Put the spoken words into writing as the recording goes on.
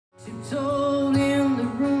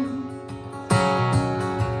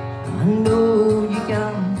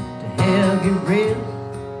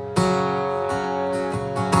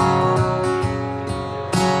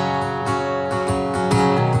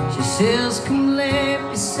came lay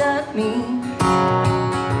beside me.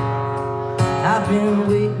 I've been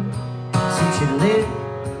waiting since you left.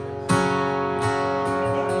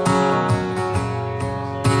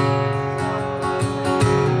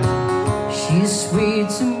 She's sweet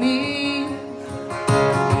to me,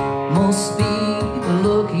 must be the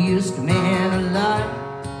luckiest man alive.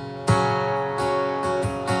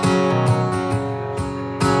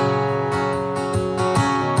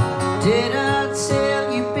 Did I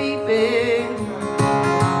tell you, baby,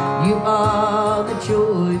 you are the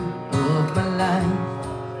joy of my life?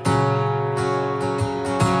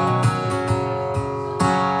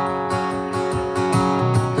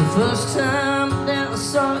 The first time that I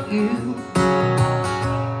saw you,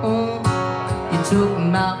 you took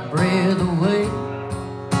my breath away.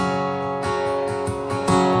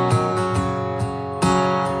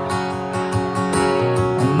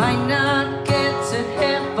 I might not get to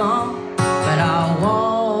heaven, but I'll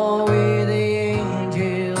walk with the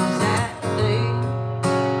angels that day.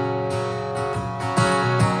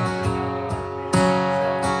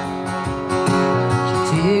 She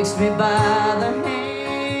takes me by the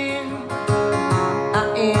hand. I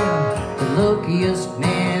am the luckiest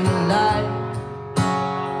man alive.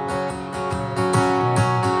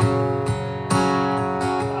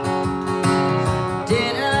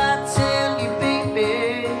 Did I tell you, baby,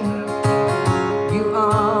 you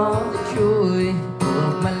are the joy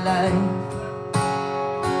of my life?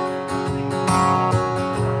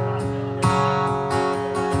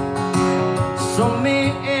 Some may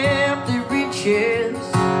have the riches,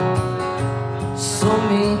 some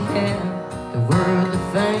may have the world of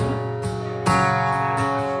fame.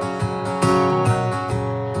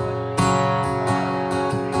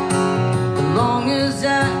 As long as I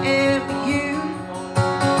have you,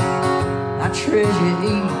 I treasure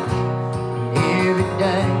each and every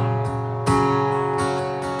day.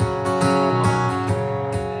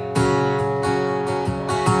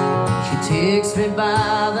 She takes me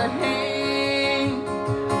by the hand.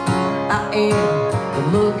 I am the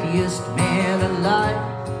luckiest man alive.